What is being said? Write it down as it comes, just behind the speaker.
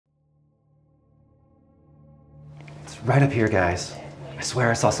right up here, guys. I swear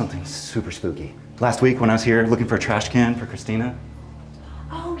I saw something super spooky. Last week when I was here looking for a trash can for Christina.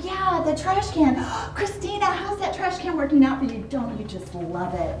 Oh yeah, the trash can. Christina, how's that trash can working out for you? Don't you just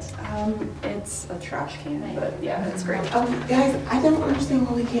love it? It's a trash can, but yeah, it's great. Guys, I don't understand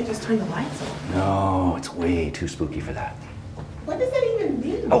why we can't just turn the lights on. No, it's way too spooky for that. What does that even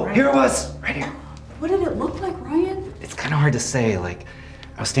mean? Oh, here it was, right here. What did it look like, Ryan? It's kind of hard to say. Like,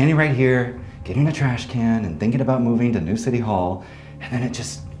 I was standing right here, getting a trash can and thinking about moving to New City Hall, and then it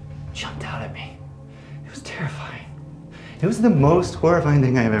just jumped out at me. It was terrifying. It was the most horrifying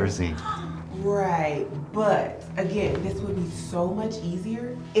thing I've ever seen. Right, but again, this would be so much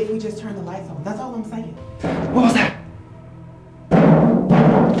easier if we just turn the lights on. That's all I'm saying. What was that?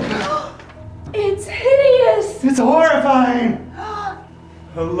 It's hideous! It's horrifying!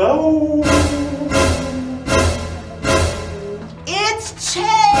 Hello? It's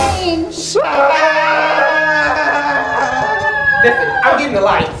changed! Listen, I'm getting the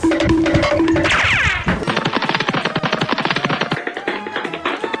lights.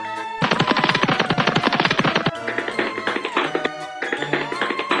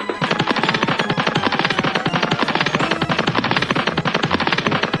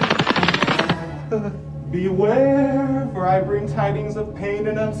 Beware, for I bring tidings of pain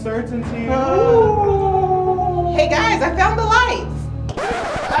and uncertainty. Hey guys, I found the lights.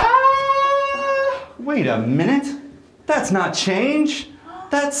 Wait a minute. That's not change.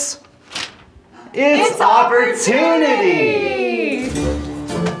 It's opportunity!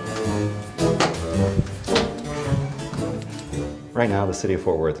 Right now, the city of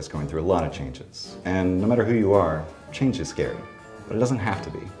Fort Worth is going through a lot of changes. And no matter who you are, change is scary. But it doesn't have to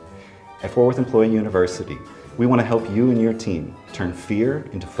be. At Fort Worth Employee University, we want to help you and your team turn fear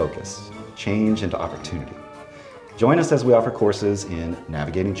into focus, change into opportunity. Join us as we offer courses in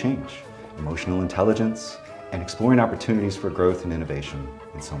navigating change, emotional intelligence, and exploring opportunities for growth and innovation,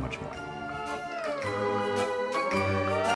 and so much more.